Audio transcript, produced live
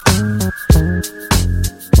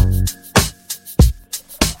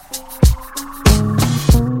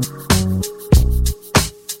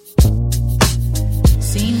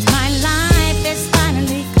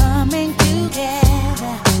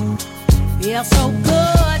felt so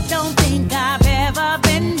good, don't think I've ever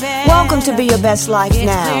been better. Welcome to Be Your Best Life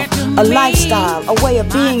Now, a lifestyle, a way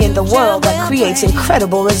of being in the world that creates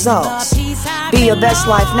incredible results. Be Your Best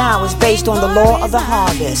Life Now is based on the law of the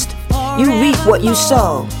harvest. You reap what you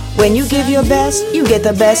sow. When you give your best, you get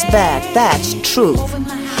the best back. That's truth.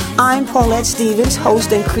 I'm Paulette Stevens,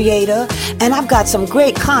 host and creator, and I've got some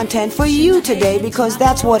great content for you today because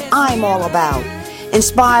that's what I'm all about.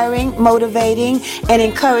 Inspiring, motivating, and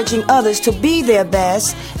encouraging others to be their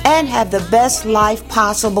best and have the best life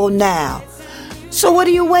possible now. So what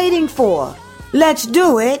are you waiting for? Let's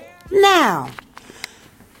do it now.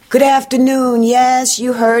 Good afternoon. Yes,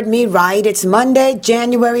 you heard me right. It's Monday,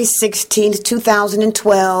 January 16th,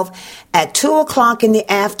 2012 at 2 o'clock in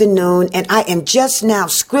the afternoon, and I am just now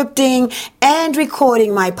scripting and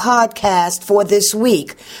recording my podcast for this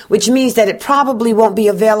week, which means that it probably won't be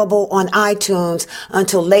available on iTunes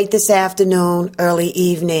until late this afternoon, early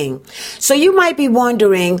evening. So you might be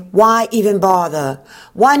wondering, why even bother?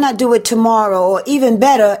 Why not do it tomorrow? Or even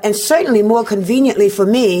better, and certainly more conveniently for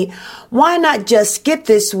me, why not just skip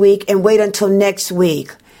this week and wait until next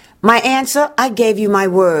week? My answer, I gave you my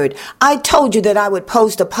word. I told you that I would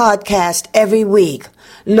post a podcast every week.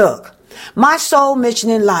 Look, my sole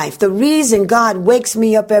mission in life, the reason God wakes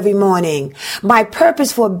me up every morning, my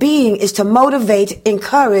purpose for being is to motivate,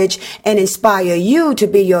 encourage, and inspire you to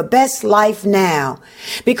be your best life now.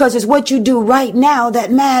 Because it's what you do right now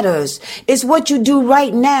that matters. It's what you do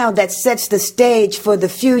right now that sets the stage for the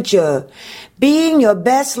future. Being your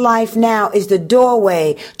best life now is the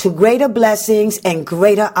doorway to greater blessings and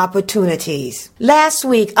greater opportunities. Last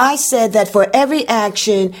week, I said that for every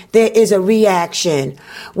action, there is a reaction.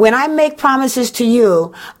 When I make promises to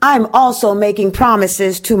you, I'm also making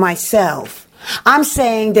promises to myself. I'm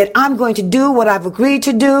saying that I'm going to do what I've agreed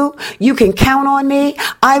to do. You can count on me.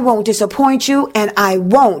 I won't disappoint you, and I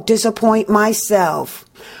won't disappoint myself.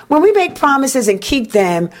 When we make promises and keep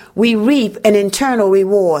them, we reap an internal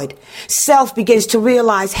reward. Self begins to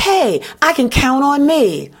realize, hey, I can count on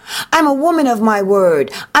me. I'm a woman of my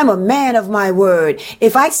word. I'm a man of my word.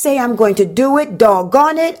 If I say I'm going to do it,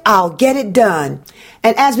 doggone it, I'll get it done.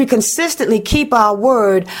 And as we consistently keep our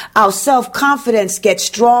word, our self-confidence gets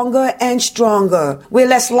stronger and stronger. We're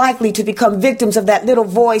less likely to become victims of that little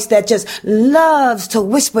voice that just loves to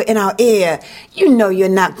whisper in our ear, you know you're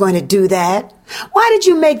not going to do that. Why did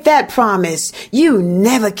you make that promise? You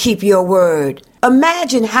never keep your word.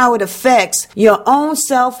 Imagine how it affects your own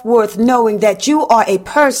self-worth knowing that you are a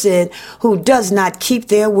person who does not keep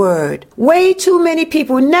their word. Way too many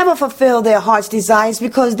people never fulfill their heart's desires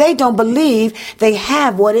because they don't believe they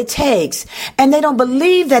have what it takes. And they don't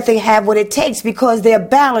believe that they have what it takes because their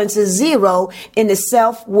balance is zero in the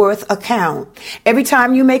self-worth account. Every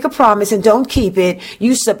time you make a promise and don't keep it,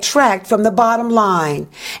 you subtract from the bottom line.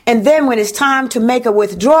 And then when it's time to make a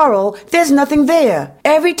withdrawal, there's nothing there.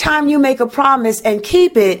 Every time you make a promise and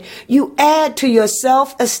keep it, you add to your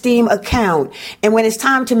self-esteem account. And when it's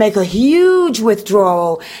time to make a huge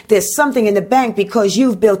withdrawal, there's something in the bank because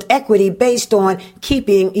you've built equity based on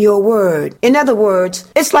keeping your word. In other words,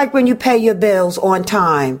 it's like when you pay your bills on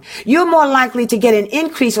time. You're more likely to get an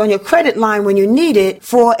increase on your credit line when you need it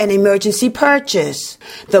for an emergency purchase.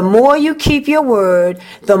 The more you keep your word,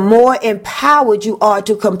 the more empowered you are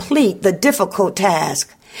to complete the difficult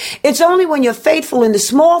task. It's only when you're faithful in the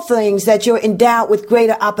small things that you're endowed with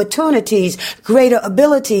greater opportunities, greater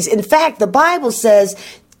abilities. In fact, the Bible says,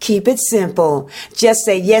 keep it simple. Just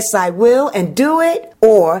say, yes, I will, and do it,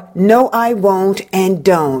 or no, I won't, and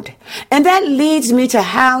don't. And that leads me to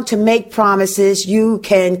how to make promises you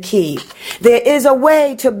can keep. There is a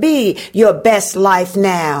way to be your best life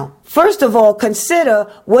now. First of all, consider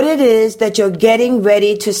what it is that you're getting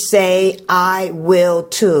ready to say, I will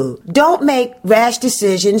to. Don't make rash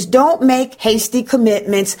decisions. Don't make hasty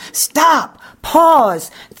commitments. Stop. Pause.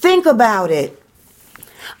 Think about it.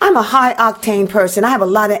 I'm a high-octane person. I have a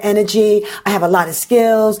lot of energy. I have a lot of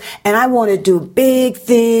skills. And I want to do big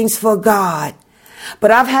things for God.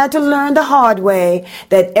 But I've had to learn the hard way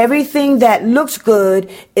that everything that looks good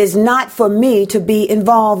is not for me to be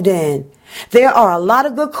involved in. There are a lot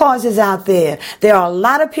of good causes out there. There are a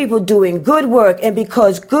lot of people doing good work, and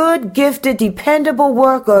because good, gifted, dependable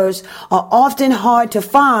workers are often hard to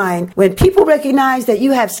find, when people recognize that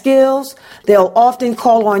you have skills, they'll often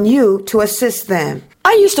call on you to assist them.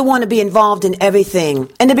 I used to want to be involved in everything.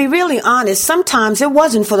 And to be really honest, sometimes it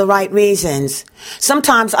wasn't for the right reasons.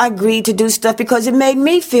 Sometimes I agreed to do stuff because it made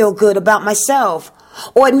me feel good about myself.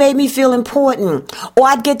 or it made me feel important, or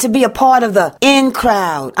I'd get to be a part of the in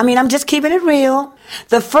crowd. I mean, I'm just keeping it real.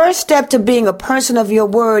 The first step to being a person of your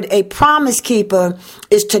word, a promise keeper,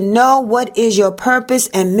 is to know what is your purpose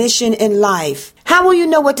and mission in life. How will you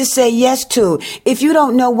know what to say yes to if you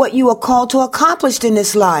don't know what you are called to accomplish in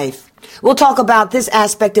this life? We'll talk about this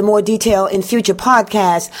aspect in more detail in future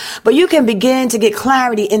podcasts, but you can begin to get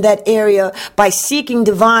clarity in that area by seeking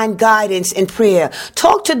divine guidance in prayer.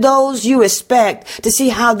 Talk to those you respect to see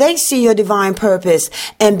how they see your divine purpose,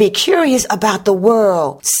 and be curious about the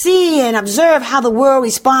world. See and observe how the world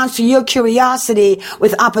responds to your curiosity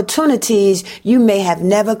with opportunities you may have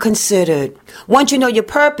never considered. Once you know your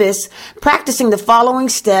purpose, practicing the following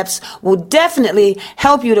steps will definitely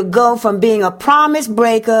help you to go from being a promise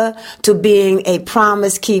breaker to being a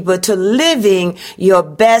promise keeper, to living your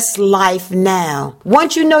best life now.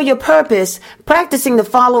 Once you know your purpose, practicing the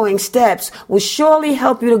following steps will surely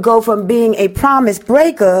help you to go from being a promise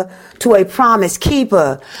breaker to a promise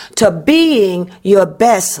keeper, to being your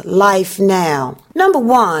best life now. Number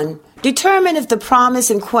 1, determine if the promise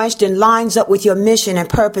in question lines up with your mission and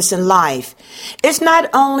purpose in life. It's not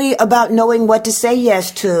only about knowing what to say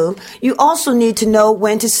yes to, you also need to know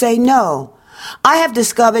when to say no. I have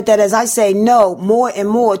discovered that as I say no more and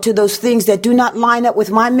more to those things that do not line up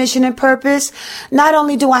with my mission and purpose, not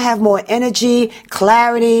only do I have more energy,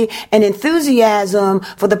 clarity, and enthusiasm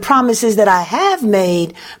for the promises that I have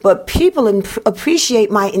made, but people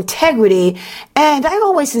appreciate my integrity, and I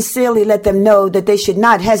always sincerely let them know that they should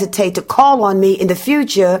not hesitate to call on me in the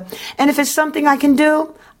future, and if it's something I can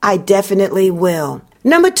do, I definitely will.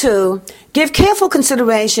 Number 2, give careful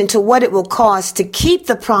consideration to what it will cost to keep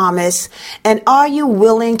the promise, and are you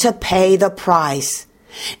willing to pay the price?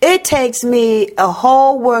 It takes me a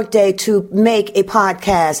whole workday to make a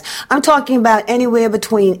podcast. I'm talking about anywhere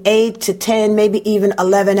between 8 to 10, maybe even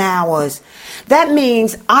 11 hours. That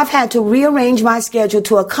means I've had to rearrange my schedule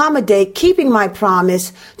to accommodate keeping my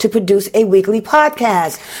promise to produce a weekly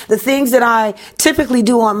podcast. The things that I typically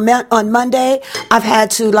do on Monday, I've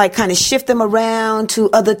had to kind of shift them around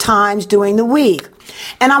to other times during the week.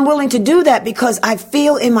 And I'm willing to do that because I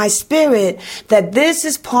feel in my spirit that this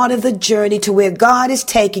is part of the journey to where God is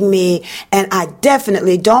taking me, and I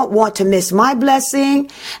definitely don't want to miss my blessing,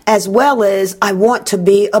 as well as I want to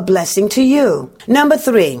be a blessing to you. Number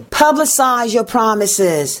 3, publicize your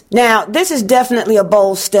promises. Now, this is definitely a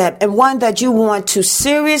bold step, and one that you want to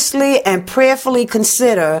seriously and prayerfully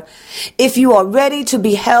consider if you are ready to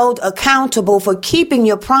be held accountable for keeping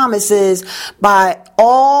your promises by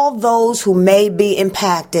all those who may be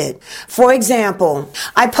impacted. For example,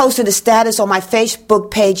 I posted a status on my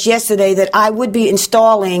Facebook page yesterday that I would be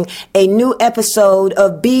installing a new episode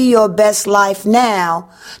of Be Your Best Life Now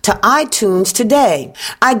to iTunes today.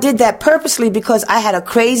 I did that purposely because I had a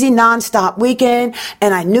crazy nonstop weekend,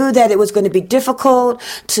 and I knew that it was going to be difficult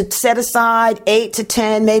to set aside 8 to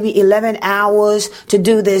 10, maybe 11 hours to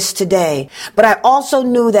do this today. But I also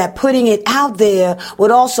knew that putting it out there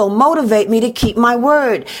would also motivate me to keep my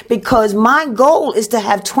word, because my goal is to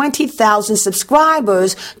have 20,000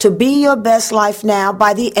 subscribers to Be Your Best Life Now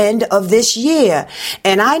by the end of this year.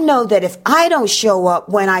 And I know that if I don't show up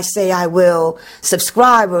when I say I will,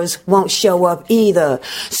 subscribers won't show up either.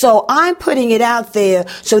 So I'm putting it out there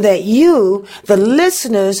so that you, the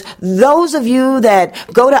listeners, those of you that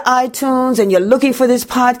go to iTunes and you're looking for this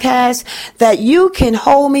podcast, that you can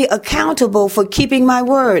hold me accountable for keeping my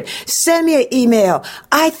word. Send me an email.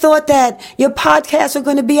 I thought that your podcasts are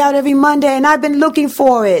going to be out every Monday, and I've been looking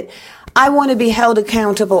for it. I want to be held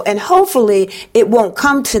accountable, and hopefully it won't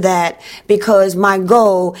come to that, because my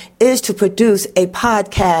goal is to produce a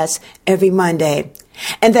podcast every Monday.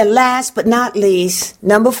 And then last but not least,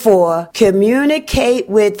 number 4, communicate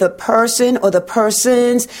with the person or the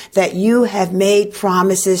persons that you have made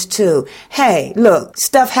promises to. Hey, look,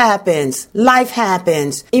 stuff happens. Life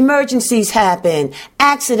happens. Emergencies happen.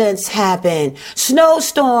 Accidents happen.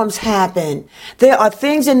 Snowstorms happen. There are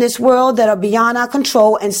things in this world that are beyond our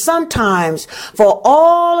control, and sometimes, for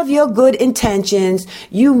all of your good intentions,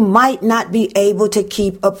 you might not be able to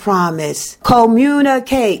keep a promise.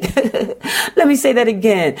 Communicate. Let me say that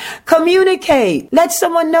again. Communicate. Let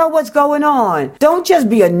someone know what's going on. Don't just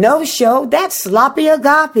be a no-show. That's sloppy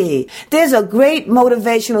agape. There's a great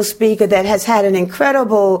motivational speaker that has had an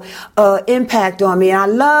incredible impact on me, and I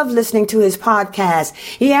love listening to his podcast.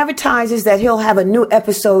 He advertises that he'll have a new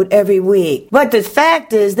episode every week. But the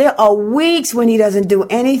fact is, there are weeks when he doesn't do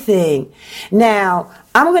anything. Now,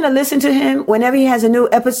 I'm going to listen to him whenever he has a new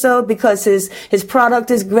episode because his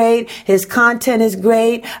product is great. His content is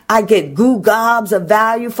great. I get gobs of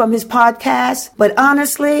value from his podcast. But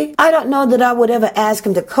honestly, I don't know that I would ever ask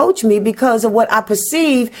him to coach me because of what I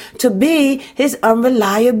perceive to be his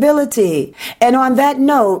unreliability. And on that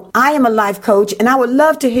note, I am a life coach and I would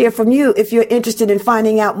love to hear from you if you're interested in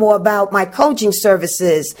finding out more about my coaching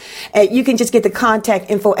services. You can just get the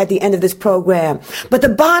contact info at the end of this program. But the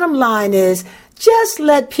bottom line is, just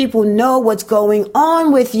let people know what's going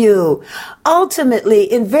on with you.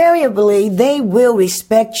 Ultimately, invariably, they will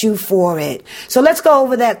respect you for it. So let's go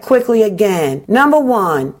over that quickly again. Number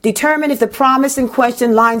 1, determine if the promise in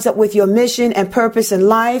question lines up with your mission and purpose in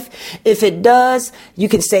life. If it does, you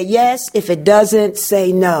can say yes. If it doesn't,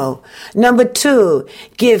 say no. Number 2,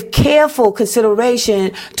 give careful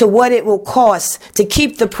consideration to what it will cost to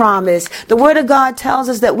keep the promise. The Word of God tells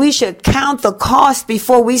us that we should count the cost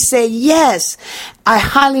before we say yes. I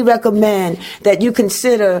highly recommend that you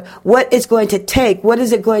consider what it's going to take, what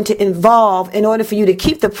is it going to involve in order for you to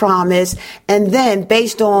keep the promise, and then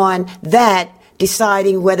based on that,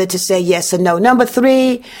 deciding whether to say yes or no. Number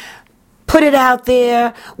 3, put it out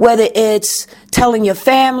there, whether it's telling your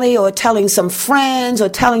family or telling some friends or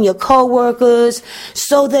telling your coworkers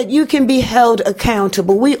so that you can be held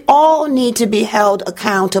accountable. We all need to be held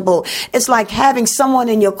accountable. It's like having someone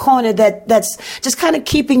in your corner that's just kind of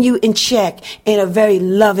keeping you in check in a very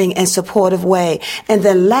loving and supportive way. And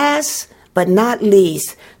then last but not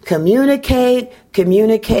least, communicate.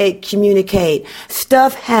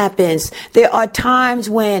 Stuff happens. There are times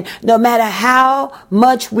when no matter how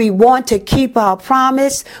much we want to keep our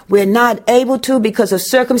promise, we're not able to because of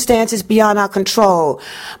circumstances beyond our control.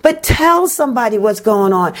 But tell somebody what's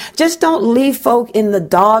going on. Just don't leave folk in the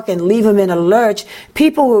dark and leave them in a lurch.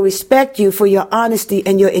 People will respect you for your honesty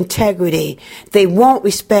and your integrity. They won't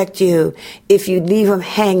respect you if you leave them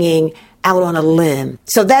hanging out on a limb.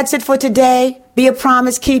 So that's it for today. Be a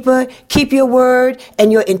promise keeper, keep your word,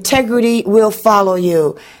 and your integrity will follow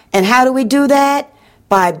you. And how do we do that?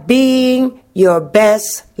 By being your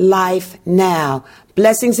best life now.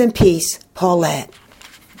 Blessings and peace, Paulette.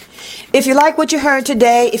 If you like what you heard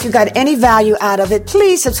today, if you got any value out of it,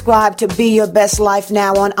 please subscribe to Be Your Best Life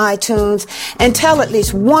Now on iTunes and tell at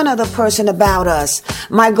least one other person about us.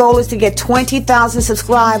 My goal is to get 20,000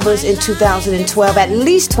 subscribers in 2012, at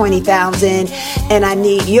least 20,000, and I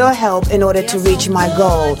need your help in order to reach my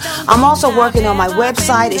goal. I'm also working on my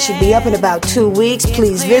website. It should be up in about 2 weeks.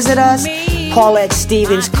 Please visit us,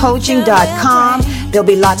 PauletteStevensCoaching.com. There'll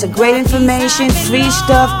be lots of great information, free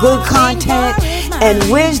stuff, good content, and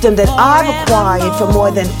wisdom that I've acquired for more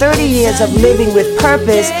than 30 years of living with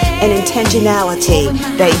purpose and intentionality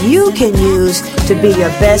that you can use to be your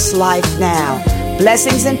best life now.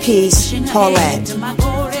 Blessings and peace, Paulette.